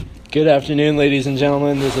Good afternoon, ladies and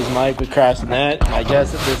gentlemen. This is Mike with Crafts Net. My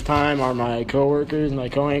guests at this time are my co-workers, my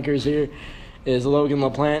co-anchors here is Logan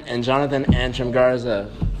LaPlante and Jonathan Antrim Garza.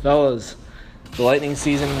 Fellas, the Lightning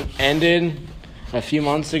season ended a few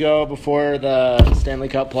months ago before the Stanley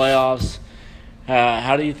Cup playoffs.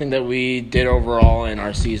 How do you think that we did overall in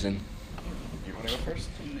our season? You want to go first?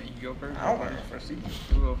 You go first. I don't want to go first. You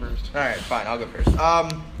go first. All right, fine. I'll go first.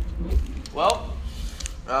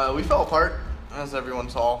 We fell apart, as everyone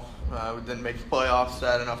saw. We didn't make the playoffs,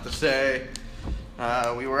 sad enough to say.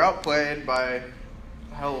 We were outplayed by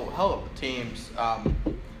hell of teams.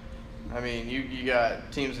 You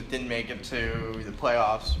got teams that didn't make it to the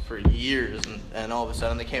playoffs for years, and all of a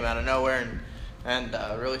sudden they came out of nowhere and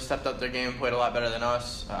really stepped up their game and played a lot better than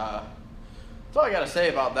us. That's all I got to say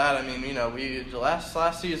about that. The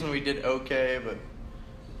last season we did okay, but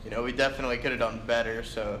we definitely could have done better.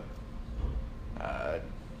 So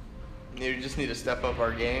we just need to step up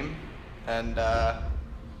our game, and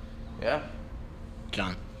yeah.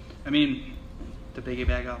 John. To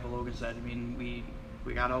piggyback off what Logan said, we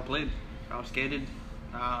got outplayed, outskated.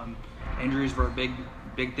 Injuries were a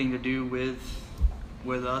big thing to do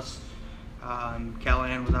with us.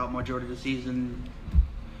 Callahan was out majority of the season.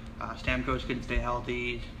 Stamkos couldn't stay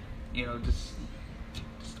healthy. Just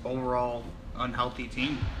overall unhealthy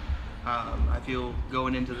team. I feel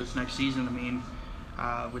going into this next season,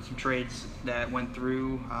 with some trades that went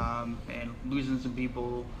through and losing some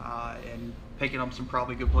people and picking up some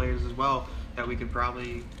probably good players as well, that we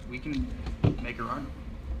can make a run.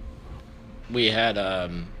 We had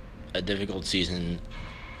a difficult season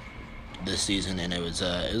this season, and it was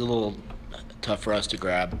a little tough for us to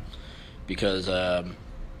grab because,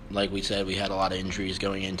 like we said, we had a lot of injuries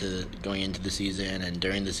going into the season and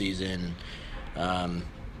during the season.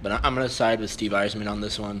 But I'm going to side with Steve Eisman on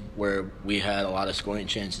this one, where we had a lot of scoring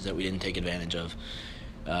chances that we didn't take advantage of.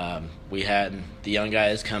 We had the young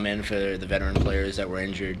guys come in for the veteran players that were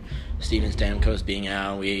injured. Steven Stamkos being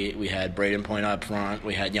out. We had Braden Point up front.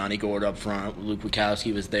 We had Yanni Gourde up front. Luke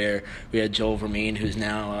Witkowski was there. We had Joel Vermeen, who's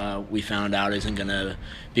now, we found out, isn't going to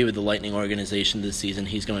be with the Lightning organization this season.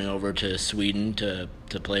 He's going over to Sweden to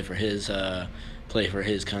play for his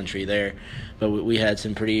country there. But we had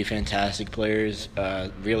some pretty fantastic players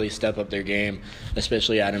really step up their game,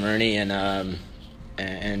 especially Adam Ernie and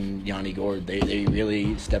Yanni Gourde. They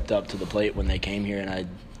really stepped up to the plate when they came here, and I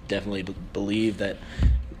definitely believe that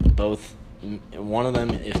one of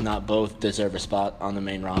them, if not both, deserve a spot on the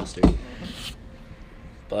main roster.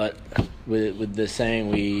 But with this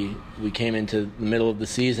saying, we came into the middle of the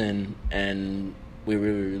season and we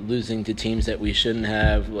were losing to teams that we shouldn't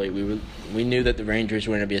have. We knew that the Rangers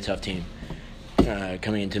were going to be a tough team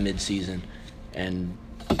coming into mid-season, and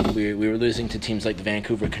we were losing to teams like the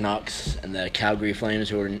Vancouver Canucks and the Calgary Flames,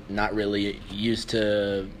 who were not really used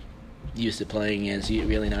to playing against,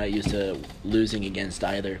 really not used to losing against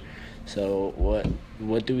either. So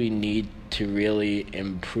what do we need to really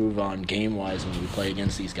improve on game-wise when we play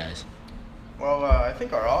against these guys? Well, I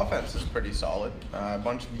think our offense is pretty solid. A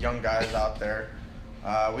bunch of young guys out there.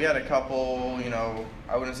 We had a couple,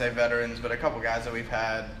 I wouldn't say veterans, but a couple guys that we've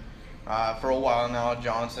had for a while now.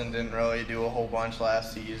 Johnson didn't really do a whole bunch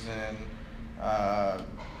last season.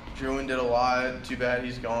 Druin did a lot. Too bad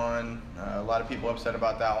he's gone. A lot of people upset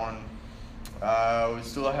about that one. We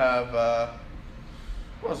still have,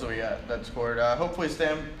 what else do we got that scored? Hopefully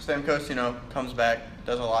Stamkos, comes back,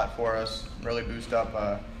 does a lot for us, really boost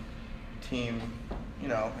up team,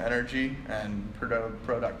 energy and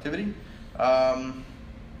productivity.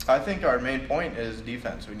 I think our main point is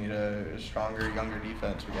defense. We need a stronger, younger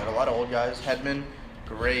defense. We got a lot of old guys. Hedman,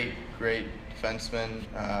 great defenseman.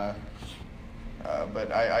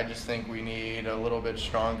 But I just think we need a little bit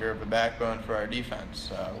stronger of a backbone for our defense,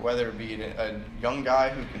 whether it be a young guy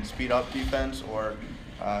who can speed up defense or,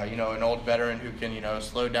 an old veteran who can,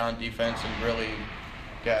 slow down defense and really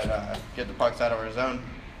get the pucks out of our zone.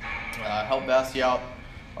 Help Vasi out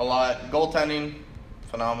a lot. Goaltending,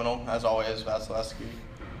 phenomenal, as always, Vasilevsky,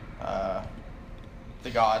 the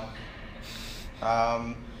god.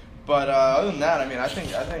 But other than that, I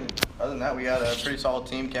think other than that, we got a pretty solid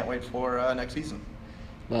team. Can't wait for next season.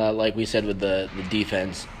 Like we said with the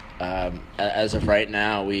defense, as of right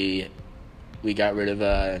now, we got rid of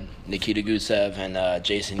Nikita Gusev and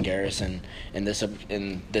Jason Garrison in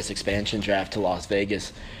this expansion draft to Las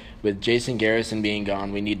Vegas. With Jason Garrison being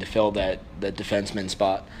gone, we need to fill that defenseman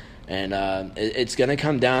spot. And it's going to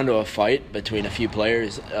come down to a fight between a few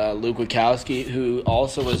players. Luke Witkowski, who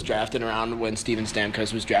also was drafted around when Steven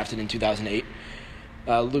Stamkos was drafted in 2008.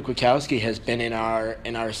 Luke Witkowski has been in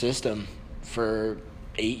our system for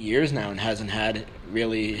 8 years now and hasn't had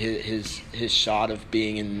really his shot of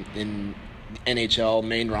being in NHL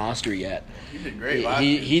main roster yet. He did great last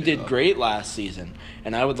season. He did great last season,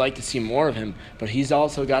 and I would like to see more of him. But he's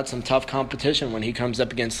also got some tough competition when he comes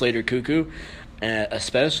up against Slater Cuckoo,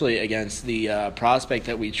 especially against the prospect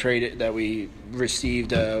that we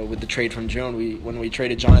received with the trade from June. When we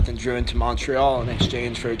traded Jonathan Drouin to Montreal in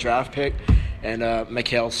exchange for a draft pick and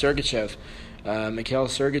Mikhail Sergachev. Mikhail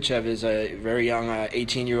Sergachev is a very young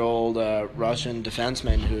 18-year-old Russian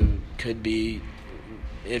defenseman who could be,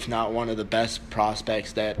 if not one of the best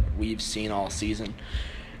prospects that we've seen all season.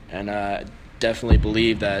 And definitely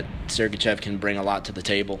believe that Sergachev can bring a lot to the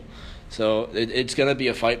table. So it's going to be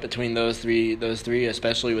a fight between those three,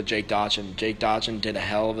 especially with Jake Dotchin. Jake Dotchin did a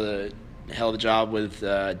hell of a job with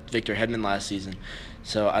Victor Hedman last season.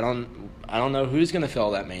 So I don't know who's going to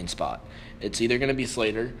fill that main spot. It's either going to be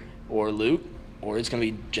Slater or Luke, or it's going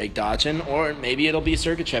to be Jake Dotchin, or maybe it'll be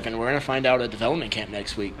Sergachev, and we're going to find out at development camp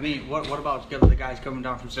next week. I mean, what about the guys coming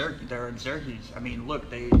down from Syracuse? They're in Syracuse. I mean, look,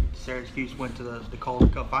 Syracuse went to the Calder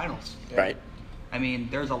Cup Finals. Right. I mean,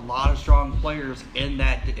 there's a lot of strong players in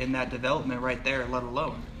that development right there. Let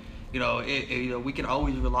alone, we can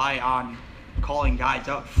always rely on calling guys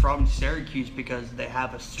up from Syracuse because they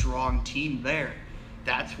have a strong team there.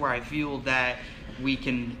 That's where I feel that we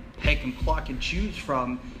can pick and pluck and choose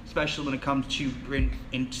from, especially when it comes to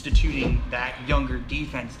instituting that younger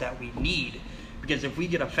defense that we need. Because if we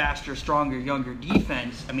get a faster, stronger, younger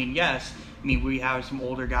defense, we have some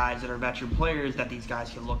older guys that are veteran players that these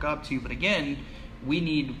guys can look up to. But again, we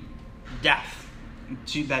need depth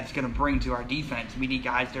that's going to bring to our defense. We need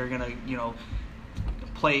guys that are going to,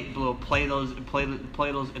 play those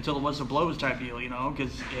until the whistle blows type deal.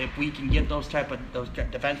 Because if we can get those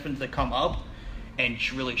defensemen that come up and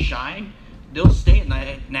really shine, they'll stay in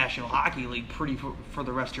the National Hockey League for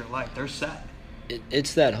the rest of your life. They're set.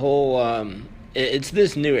 It's that whole it's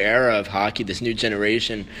this new era of hockey, this new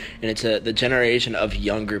generation, and it's the generation of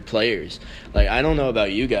younger players. Like, I don't know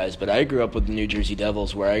about you guys, but I grew up with the New Jersey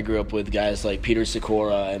Devils, where I grew up with guys like Peter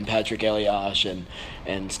Sikora and Patrick Elias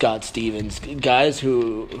and Scott Stevens, guys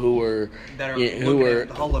who were that are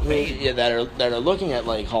Hall of Fame. that are looking at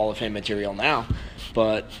like Hall of Fame material now,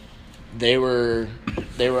 but they were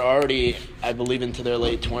already, I believe, into their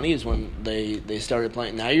late 20s when they started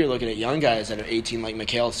playing. Now you're looking at young guys that are 18, like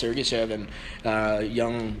Mikhail Sergachev and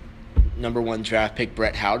young number 1 draft pick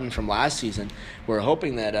Brett Howden from last season. We're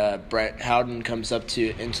hoping that Brett Howden comes up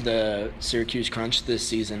into the Syracuse Crunch this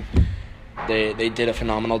season. They did a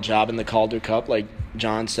phenomenal job in the Calder Cup, like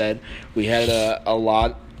John said. We had a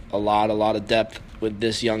lot of depth with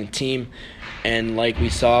this young team. And like we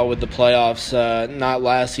saw with the playoffs, not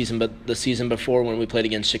last season, but the season before when we played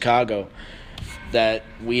against Chicago, that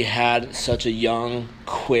we had such a young,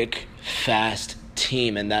 quick, fast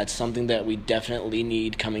team, and that's something that we definitely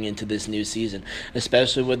need coming into this new season,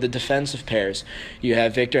 especially with the defensive pairs. You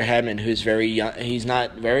have Victor Hedman, who's very young. He's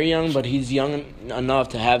not very young, but he's young enough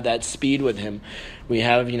to have that speed with him. We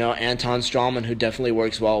have, Anton Strawman, who definitely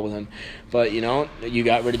works well with him. But, you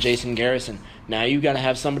got rid of Jason Garrison. Now you got to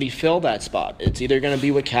have somebody fill that spot. It's either going to be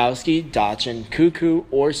Witkowski, Dotchin, Cuckoo,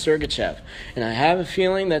 or Sergachev. And I have a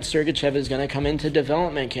feeling that Sergachev is going to come into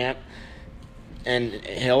development camp, and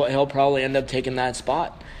he'll probably end up taking that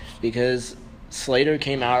spot, because Slater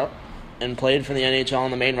came out and played for the NHL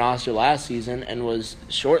on the main roster last season and was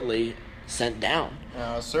shortly sent down.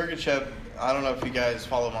 Sergachev, I don't know if you guys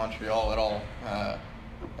follow Montreal at all,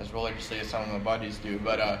 as religiously as some of my buddies do,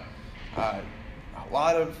 but a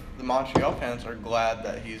lot of the Montreal fans are glad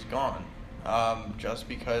that he's gone, just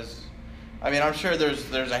because, I'm sure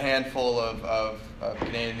there's a handful of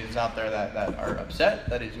Canadians out there that are upset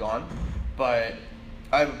that he's gone, but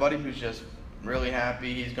I have a buddy who's just really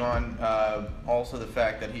happy he's gone. Also the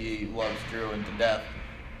fact that he loves Drouin to death,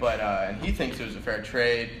 but and he thinks it was a fair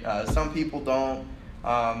trade. Some people don't.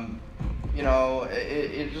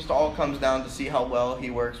 It just all comes down to see how well he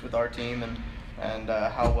works with our team and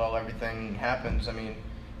how well everything happens.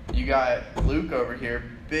 You got Luke over here,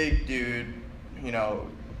 big dude,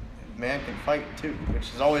 man can fight too, which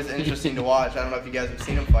is always interesting to watch. I don't know if you guys have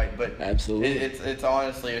seen him fight, but absolutely, it's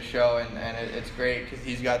honestly a show, and it's great because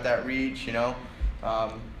he's got that reach, and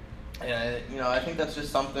I think that's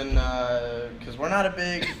just something, because we're not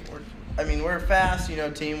we're a fast,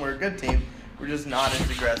 team, we're a good team. We're just not as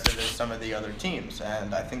aggressive as some of the other teams,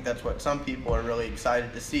 and I think that's what some people are really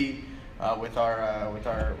excited to see with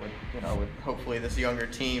hopefully this younger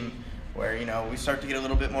team, where we start to get a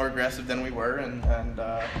little bit more aggressive than we were, and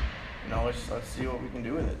let's see what we can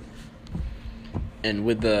do with it. And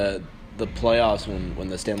with the playoffs, when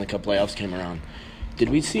the Stanley Cup playoffs came around, Did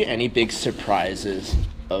we see any big surprises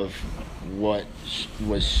of what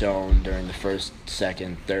was shown during the first,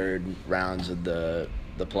 second, third rounds of the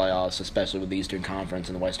playoffs, especially with the Eastern Conference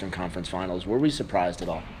and the Western Conference Finals? Were we surprised at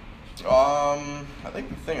all? I think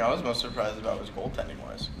the thing I was most surprised about was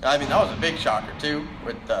goaltending-wise. I mean, that was a big shocker, too,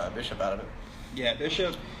 with Bishop out of it. Yeah,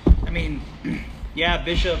 Bishop. I mean, yeah,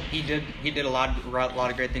 Bishop. He did a lot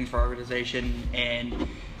of great things for our organization. And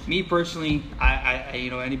me personally, I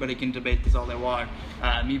anybody can debate this all they want.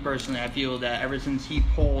 Me personally, I feel that ever since he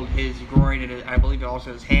pulled his groin and I believe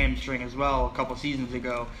also his hamstring as well a couple seasons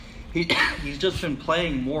ago, he's just been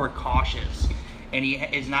playing more cautious, and he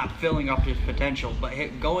is not filling up his potential. But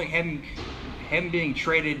him being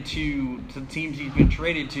traded to the teams he's been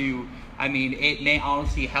traded to, I mean, it may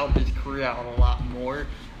honestly help his career out a lot more.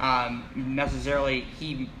 Necessarily,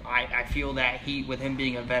 I feel that with him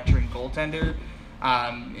being a veteran goaltender,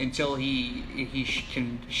 until he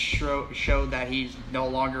can show that he's no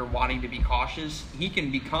longer wanting to be cautious, he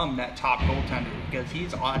can become that top goaltender because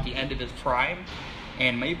he's at the end of his prime.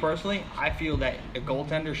 And me personally, I feel that a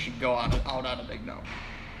goaltender should go out on a big note.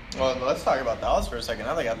 Well, let's talk about Dallas for a second.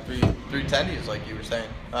 Now they got three tendies, like you were saying.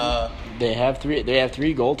 They have three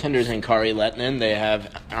goaltenders in Kari Lehtinen. They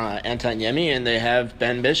have Anton Niemi, and they have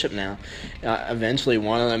Ben Bishop now. Eventually,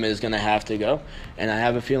 one of them is going to have to go, and I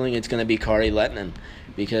have a feeling it's going to be Kari Lehtinen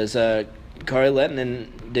because Kari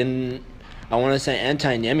Lehtinen didn't. I want to say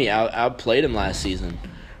Anton Niemi outplayed him last season,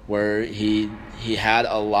 where he had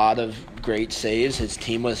a lot of great saves. His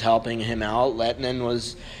team was helping him out. Lehtinen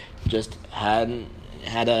was just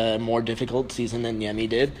had a more difficult season than Niemi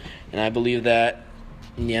did, and I believe that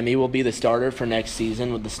Niemi will be the starter for next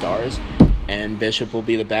season with the Stars, and Bishop will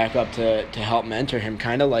be the backup to help mentor him,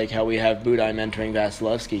 kind of like how we have Budaj mentoring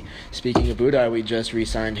Vasilevsky. Speaking of Budaj, we just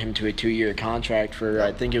re-signed him to a 2-year contract for,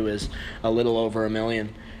 I think it was a little over $1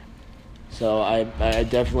 million. So I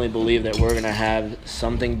definitely believe that we're going to have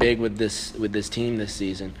something big with this team this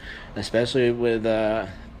season, especially with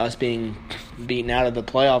us being beaten out of the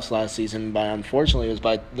playoffs last season unfortunately it was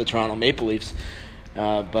by the Toronto Maple Leafs,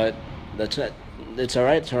 but it's all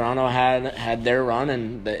right. Toronto had their run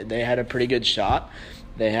and they had a pretty good shot.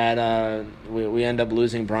 They had we end up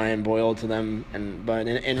losing Brian Boyle to them, but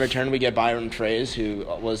in return we get Byron Treyz, who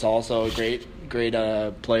was also a great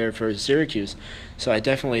player for Syracuse. So I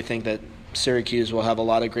definitely think that Syracuse will have a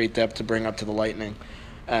lot of great depth to bring up to the Lightning.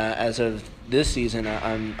 As of this season,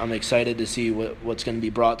 I'm excited to see what's going to be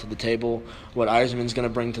brought to the table, what Yzerman's going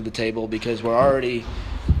to bring to the table, because we're already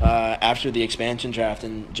after the expansion draft,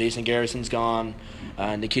 and Jason Garrison's gone,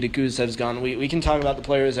 Nikita Guzev's gone. We can talk about the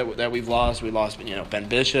players that we've lost. We lost Ben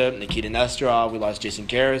Bishop, Nikita Nesterov. We lost Jason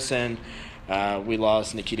Garrison. We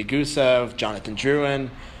lost Nikita Gusev, Jonathan Drouin.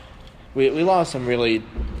 We lost some really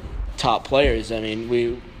top players. I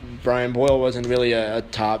mean, Brian Boyle wasn't really a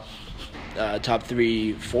top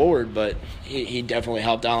 3 forward, but he definitely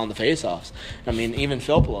helped out on the faceoffs. I mean, even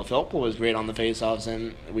Filppula was great on the faceoffs,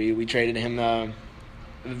 and we traded him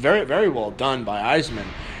very, very well done by Yzerman,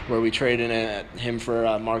 where we traded him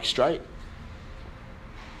for Mark Streit.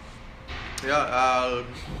 Yeah,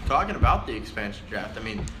 talking about the expansion draft, I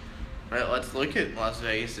mean, let's look at Las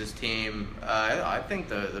Vegas' team. I think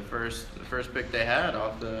the first pick they had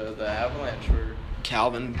off the Avalanche were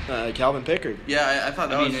Calvin Pickard. Yeah, I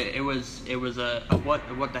thought that was. It was a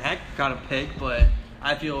what the heck kind of pick, but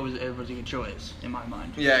I feel it was a good choice in my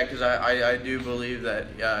mind. Yeah, because I do believe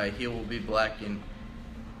that he will be backing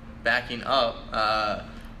up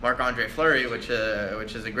Marc-Andre Fleury, which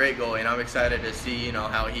is a great goalie, and I'm excited to see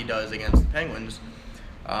how he does against the Penguins.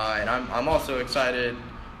 And I'm also excited,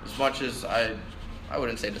 as much as I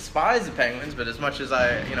wouldn't say despise the Penguins, but as much as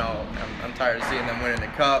I'm tired of seeing them winning the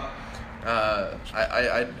cup.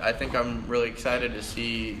 I think I'm really excited to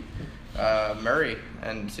see Murray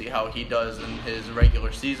and see how he does in his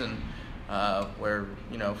regular season, where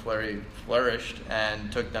Fleury flourished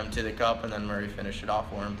and took them to the cup, and then Murray finished it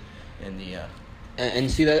off for him in the.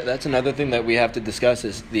 And see that's another thing that we have to discuss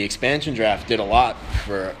is the expansion draft did a lot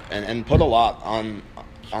for and put a lot on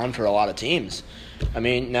for a lot of teams. I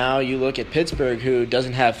mean, now you look at Pittsburgh, who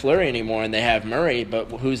doesn't have Fleury anymore, and they have Murray,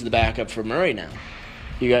 but who's the backup for Murray now?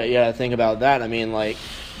 You got to think about that. I mean, like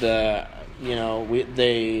the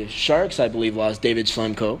Sharks, I believe, lost David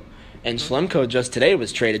Schlemko, and Schlemko just today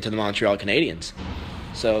was traded to the Montreal Canadiens.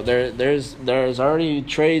 So there's already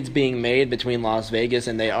trades being made between Las Vegas,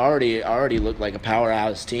 and they already look like a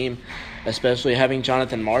powerhouse team, especially having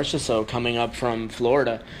Jonathan Marchessault coming up from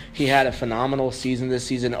Florida. He had a phenomenal season this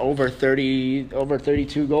season, over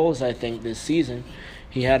 32 goals, I think, this season.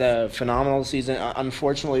 He had a phenomenal season.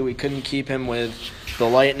 Unfortunately, we couldn't keep him with the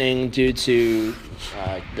Lightning due to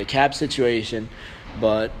the cap situation.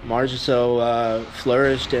 but Marchessault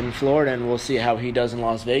flourished in Florida, and we'll see how he does in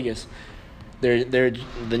Las Vegas. The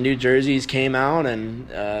new jerseys came out, and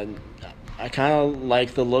I kind of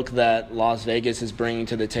like the look that Las Vegas is bringing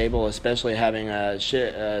to the table, especially having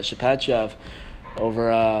Shepachyov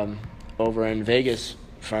over in Vegas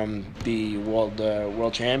from the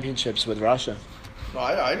World Championships with Russia. Well,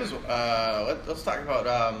 I just let's talk about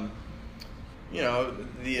all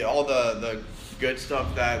the good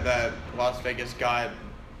stuff that Las Vegas got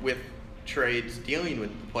with trades dealing with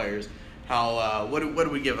the players. How what do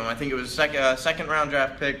we give them? I think it was a second round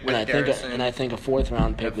draft pick with Garrison, and I think a fourth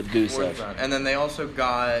round pick with Gusev. And then they also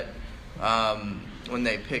got when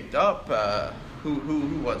they picked up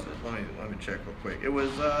who was it? Let me check real quick. It was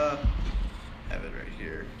have it right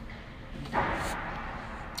here.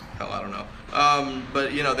 Hell, I don't know.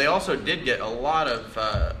 But they also did get a lot of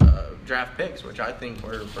draft picks, which I think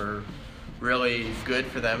were really good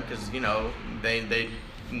for them because they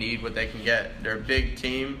need what they can get. They're a big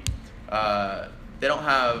team. They don't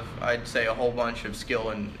have, I'd say, a whole bunch of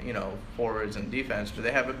skill in forwards and defense, but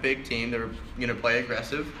they have a big team. They're going to play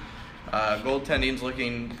aggressive. Goaltending's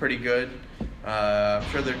looking pretty good. I'm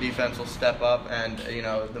sure their defense will step up, and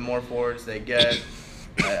the more forwards they get,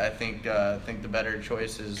 I think the better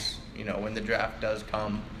choice is when the draft does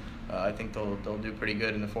come. I think they'll do pretty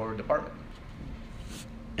good in the forward department.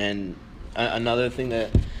 And another thing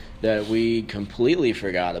that we completely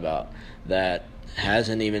forgot about that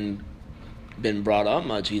hasn't even been brought up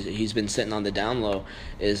much, he's been sitting on the down low,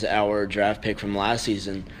 is our draft pick from last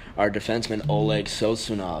season, our defenseman Oleg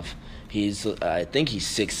Sosunov. I think he's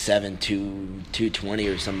 6'7", 220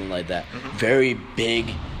 or something like that. Mm-hmm. Very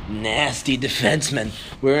big, nasty defenseman.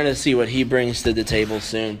 We're going to see what he brings to the table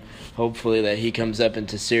soon. Hopefully that he comes up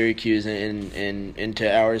into Syracuse and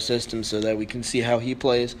into our system so that we can see how he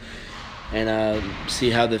plays and see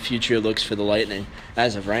how the future looks for the Lightning.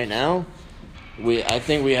 As of right now, I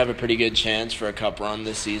think we have a pretty good chance for a cup run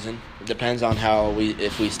this season. It depends on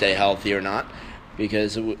if we stay healthy or not.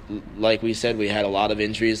 Because, like we said, we had a lot of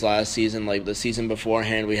injuries last season. Like the season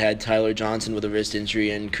beforehand, we had Tyler Johnson with a wrist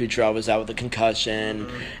injury, and Kucherov was out with a concussion.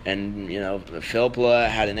 Mm-hmm. And, Filppula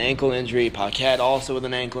had an ankle injury. Paquette also with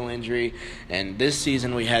an ankle injury. And this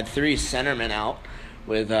season, we had 3 centermen out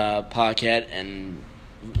with Paquette and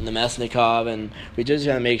Nemesnikov. And we just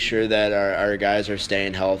got to make sure that our guys are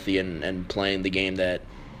staying healthy and playing the game that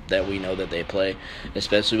we know that they play,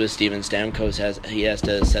 especially with Steven Stamkos. He has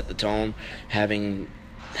to set the tone, having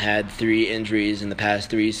had 3 injuries in the past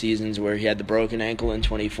 3 seasons, where he had the broken ankle in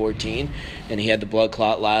 2014 and he had the blood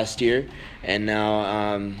clot last year, and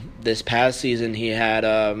now this past season he had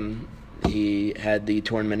the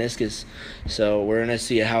torn meniscus. So we're gonna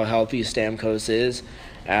see how healthy Stamkos is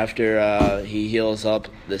after he heals up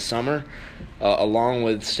this summer. Along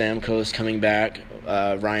with Stamkos coming back,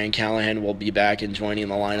 Ryan Callahan will be back and joining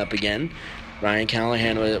the lineup again. Ryan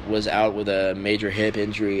Callahan was out with a major hip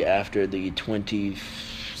injury after the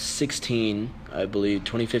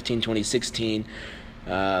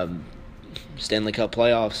 2015-2016 Stanley Cup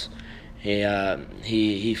playoffs.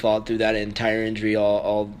 He fought through that entire injury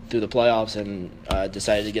all through the playoffs and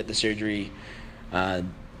decided to get the surgery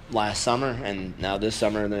last summer, and now this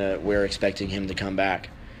summer we're expecting him to come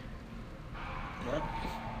back.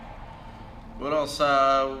 What else?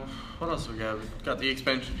 What else we got? We got the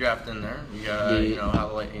expansion draft in there. You got how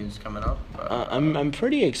the Lightning's coming up. I'm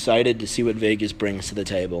pretty excited to see what Vegas brings to the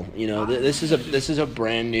table. This is a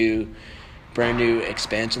brand new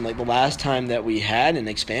expansion. Like the last time that we had an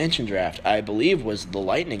expansion draft, I believe, was the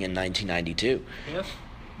Lightning in 1992. Yes.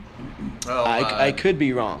 Well, I could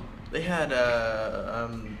be wrong. They had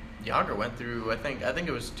Yager went through, I think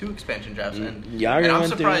it was 2 expansion drafts, and I'm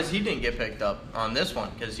surprised he didn't get picked up on this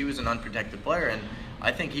one because he was an unprotected player, and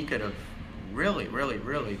I think he could have really, really,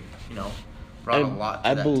 really, brought a lot to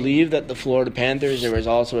I believe that the Florida Panthers, there was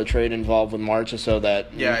also a trade involved with Marchessault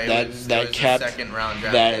that kept second round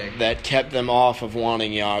draft pick. That kept them off of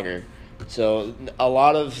wanting Yager. So a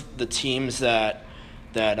lot of the teams that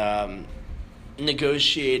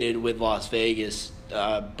negotiated with Las Vegas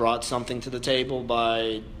brought something to the table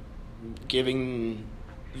by giving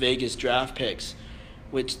Vegas draft picks,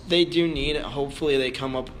 which they do need. Hopefully they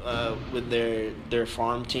come up with their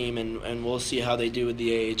farm team, and we'll see how they do with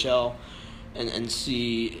the AHL and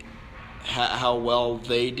see how well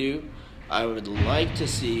they do. I would like to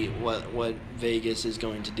see what Vegas is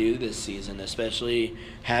going to do this season, especially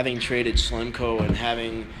having traded Schlemko and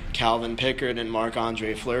having Calvin Pickard and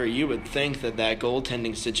Marc-Andre Fleury. You would think that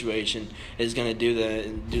goaltending situation is going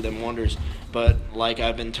to do them wonders. But like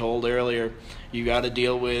I've been told earlier, you got to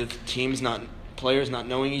deal with teams not players not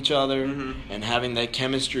knowing each other Mm-hmm. and having that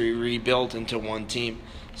chemistry rebuilt into one team.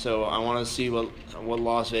 So I want to see what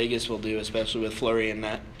Las Vegas will do, especially with Fleury and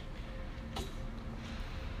that.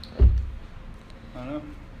 I don't know.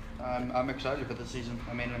 I'm excited for this season.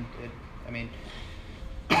 I mean,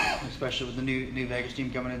 especially with the new Vegas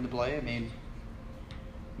team coming into play. I mean,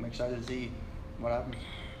 I'm excited to see what happens.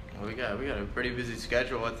 Well, we got a pretty busy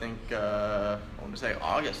schedule. I think I want to say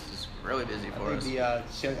August is really busy for us. The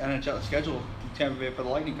NHL schedule, Tampa Bay for the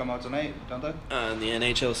Lightning come out tonight, don't they? The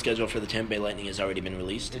NHL schedule for the Tampa Bay Lightning has already been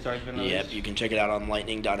released. It's already been released? Yep, you can check it out on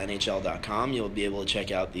lightning.nhl.com. You'll be able to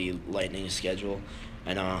check out the Lightning schedule.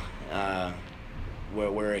 I know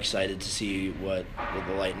we're excited to see what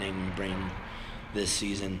the Lightning bring this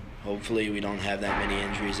season. Hopefully we don't have that many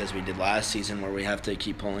injuries as we did last season where we have to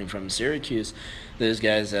keep pulling from Syracuse. Those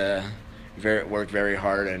guys worked very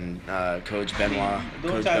hard, and Coach Benoit The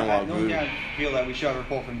only time grew. I feel that we should have a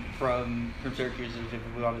report from Syracuse is if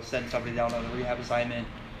we want to send somebody down on a rehab assignment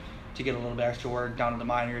to get a little bit extra work down to the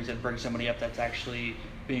minors and bring somebody up that's actually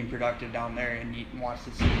being productive down there and wants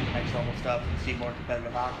to see next level stuff and see more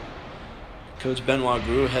competitive hockey. Coach Benoit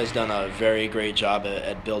Gru has done a very great job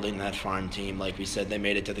at building that farm team. Like we said, they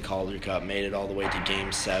made it to the Calder Cup, made it all the way to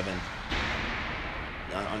Game 7.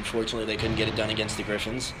 Unfortunately, they couldn't get it done against the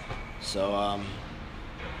Griffins. So,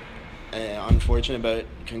 unfortunate, but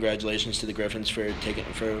congratulations to the Griffins for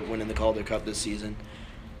winning the Calder Cup this season.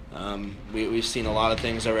 We've seen a lot of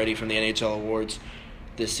things already from the NHL awards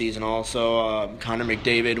this season. Also, Connor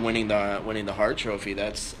McDavid winning the Hart Trophy.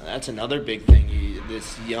 That's another big thing.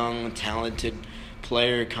 This young, talented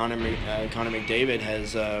player, Connor McDavid,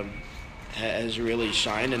 has really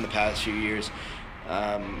shined in the past few years.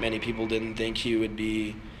 Many people didn't think he would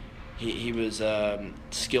be. He was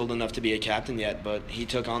skilled enough to be a captain yet, but he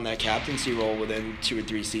took on that captaincy role within 2 or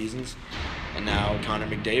 3 seasons, and now Connor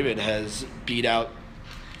McDavid has beat out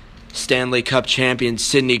Stanley Cup champion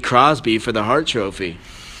Sidney Crosby for the Hart Trophy.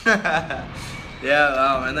 Yeah,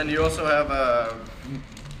 and then you also have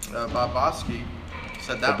Bobrovsky.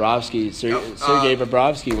 Sergei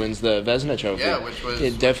Bobrovsky wins the Vezina Trophy. Yeah, which was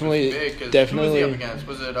big. Who was he up against?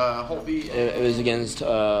 Was it Holtby? It was against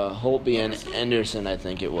Holtby and Anderson, I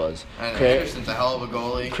think it was. And Anderson's a hell of a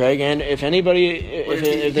goalie. Craig, and if anybody,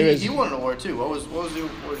 if there was, he won an award too. What was the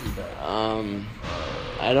award he got?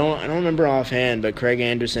 I don't remember offhand, but Craig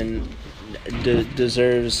Anderson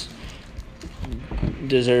deserves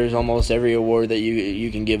almost every award that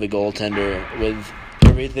you can give a goaltender with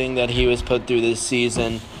everything that he was put through this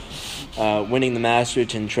season. Winning the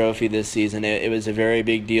Masterton Trophy this season, it was a very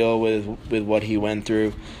big deal with what he went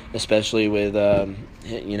through, especially with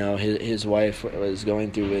his wife was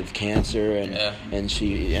going through with cancer, and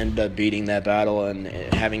she ended up beating that battle and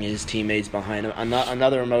having his teammates behind him.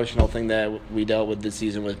 Another emotional thing that we dealt with this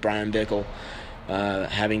season was Brian Bickle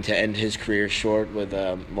having to end his career short with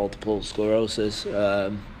multiple sclerosis.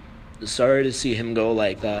 Sorry to see him go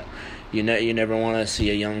like that. You never want to see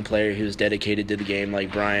a young player who's dedicated to the game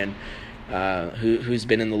like Brian, who's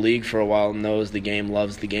been in the league for a while, knows the game,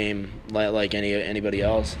 loves the game like anybody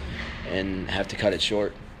else, and have to cut it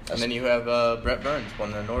short. And then you have Brett Burns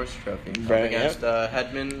won the Norris Trophy against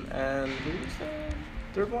Hedman and who was the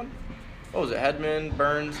third one? What was it? Hedman,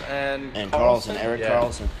 Burns, and Carlson, Erik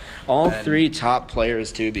Karlsson. All 3 top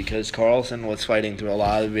players too, because Karlsson was fighting through a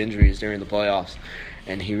lot of injuries during the playoffs,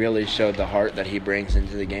 and he really showed the heart that he brings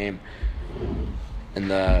into the game.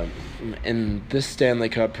 In this Stanley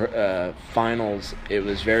Cup finals, it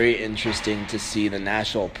was very interesting to see the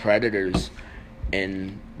Nashville Predators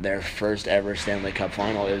in their first ever Stanley Cup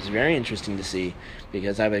final. It was very interesting to see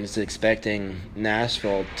because I was expecting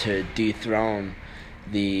Nashville to dethrone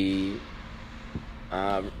the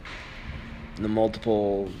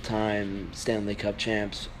multiple-time Stanley Cup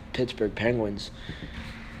champs Pittsburgh Penguins,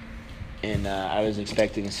 and I was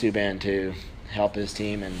expecting Subban to help his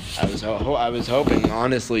team, and I was hoping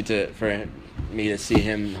honestly for me to see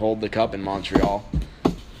him hold the cup in Montreal,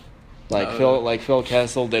 like Phil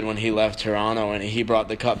Kessel did when he left Toronto, and he brought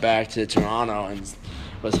the cup back to Toronto and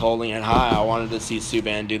was holding it high. I wanted to see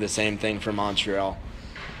Subban do the same thing for Montreal.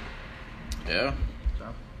 Yeah.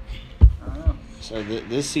 So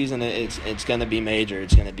this season, it's going to be major.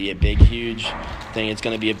 It's going to be a big, huge thing. It's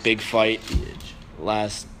going to be a big fight.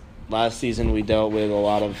 Last season, we dealt with a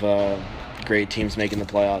lot of great teams making the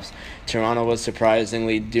playoffs. Toronto was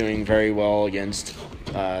surprisingly doing very well against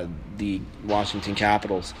the Washington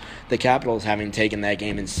Capitals. The Capitals having taken that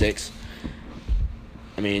game in 6.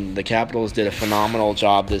 I mean, the Capitals did a phenomenal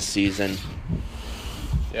job this season.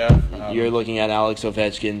 Yeah. You're looking at Alex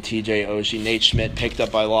Ovechkin, T.J. Oshie, Nate Schmidt picked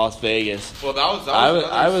up by Las Vegas. Well, that was.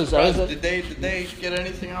 I was. Did they get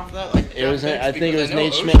anything off of that? Like It was. draft I picks? think it Because was I know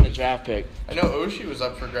Nate Oshie- Schmidt in the draft pick. I know Oshie was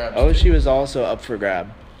up for grabs. Oshie was also up for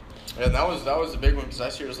grab. And that was the big one because I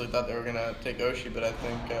seriously thought they were gonna take Oshie, but I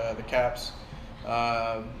think the Caps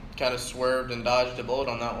kind of swerved and dodged a bullet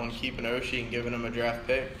on that one, keeping Oshie and giving him a draft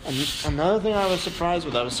pick. Another thing I was surprised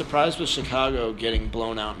with Chicago getting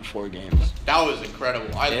blown out in 4 games. That was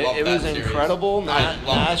incredible. I love that It was series. incredible. I love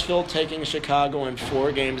Nashville taking Chicago in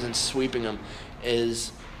 4 games and sweeping them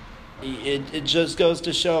is. It just goes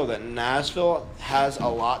to show that Nashville has a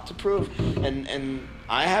lot to prove, and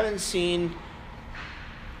I haven't seen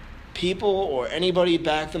people or anybody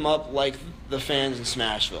back them up like the fans in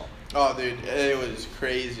Smashville. Oh, dude, it was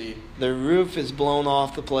crazy. The roof is blown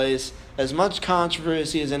off the place. As much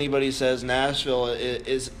controversy as anybody says, Nashville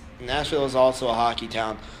is also a hockey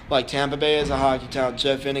town. Like Tampa Bay is a hockey town.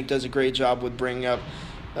 Jeff Vinnick does a great job with bringing up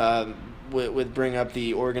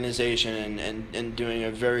the organization and doing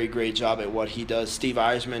a very great job at what he does. Steve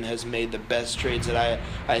Eisman has made the best trades that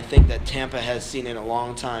I think that Tampa has seen in a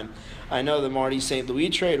long time. I know the Marty St. Louis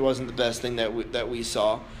trade wasn't the best thing that we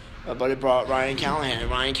saw. But it brought Ryan Callahan,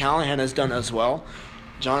 and Ryan Callahan has done as well.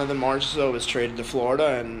 Jonathan Marchessault was traded to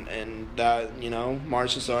Florida, and that,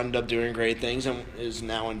 Marchessault ended up doing great things and is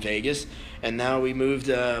now in Vegas. And now we moved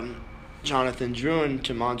Jonathan Drouin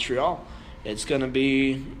to Montreal. It's going to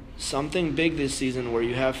be something big this season where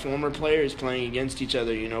you have former players playing against each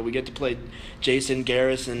other. We get to play Jason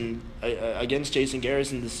Garrison against Jason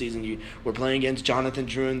Garrison this season. We're playing against Jonathan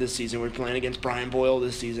Drouin this season. We're playing against Brian Boyle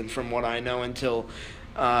this season, from what I know, until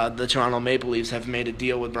the Toronto Maple Leafs have made a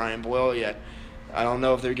deal with Brian Boyle yet. I don't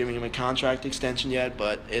know if they're giving him a contract extension yet,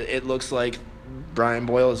 but it looks like Brian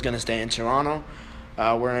Boyle is going to stay in Toronto.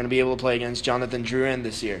 We're going to be able to play against Jonathan Drouin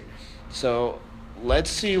this year. So let's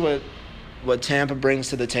see what Tampa brings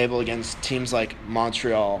to the table against teams like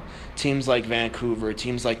Montreal, teams like Vancouver,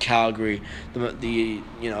 teams like Calgary, the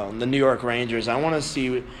New York Rangers. I want to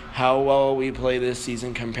see how well we play this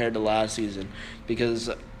season compared to last season, because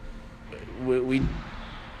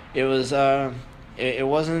it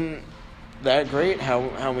wasn't that great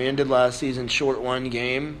how we ended last season, short one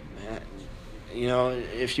game.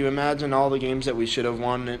 If you imagine all the games that we should have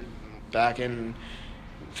won back in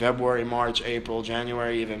February, March, April,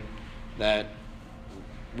 January even, that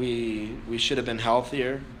we should have been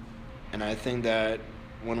healthier. And I think that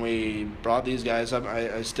when we brought these guys up,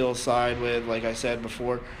 I still side with, like I said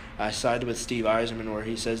before, I sided with Steve Yzerman, where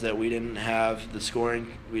he says that we didn't have the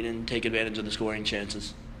scoring, we didn't take advantage of the scoring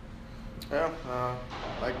chances. Yeah,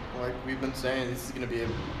 like we've been saying, this is going to be a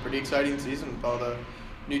pretty exciting season with all the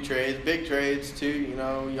new trades, big trades too.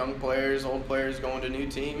 Young players, old players going to new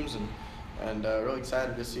teams, and really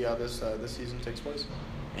excited to see how this season takes place.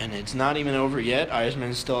 And it's not even over yet.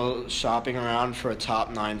 Yzerman's still shopping around for a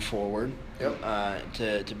top 9 forward. Yep.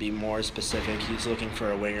 To be more specific, he's looking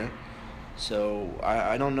for a winger. So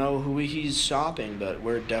I don't know who he's shopping, but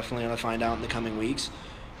we're definitely going to find out in the coming weeks.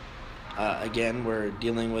 Again, we're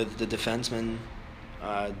dealing with the defenseman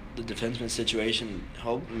situation.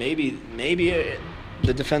 Maybe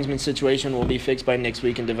the defenseman situation will be fixed by next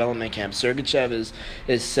week in development camp. Sergachev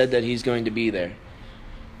is said that he's going to be there.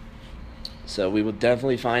 So we will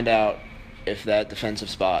definitely find out if that defensive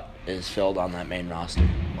spot is filled on that main roster.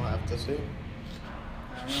 We'll have to see.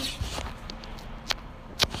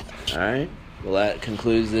 All right. Well, that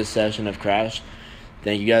concludes this session of Crash.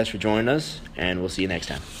 Thank you guys for joining us, and we'll see you next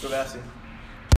time. Go Vassy.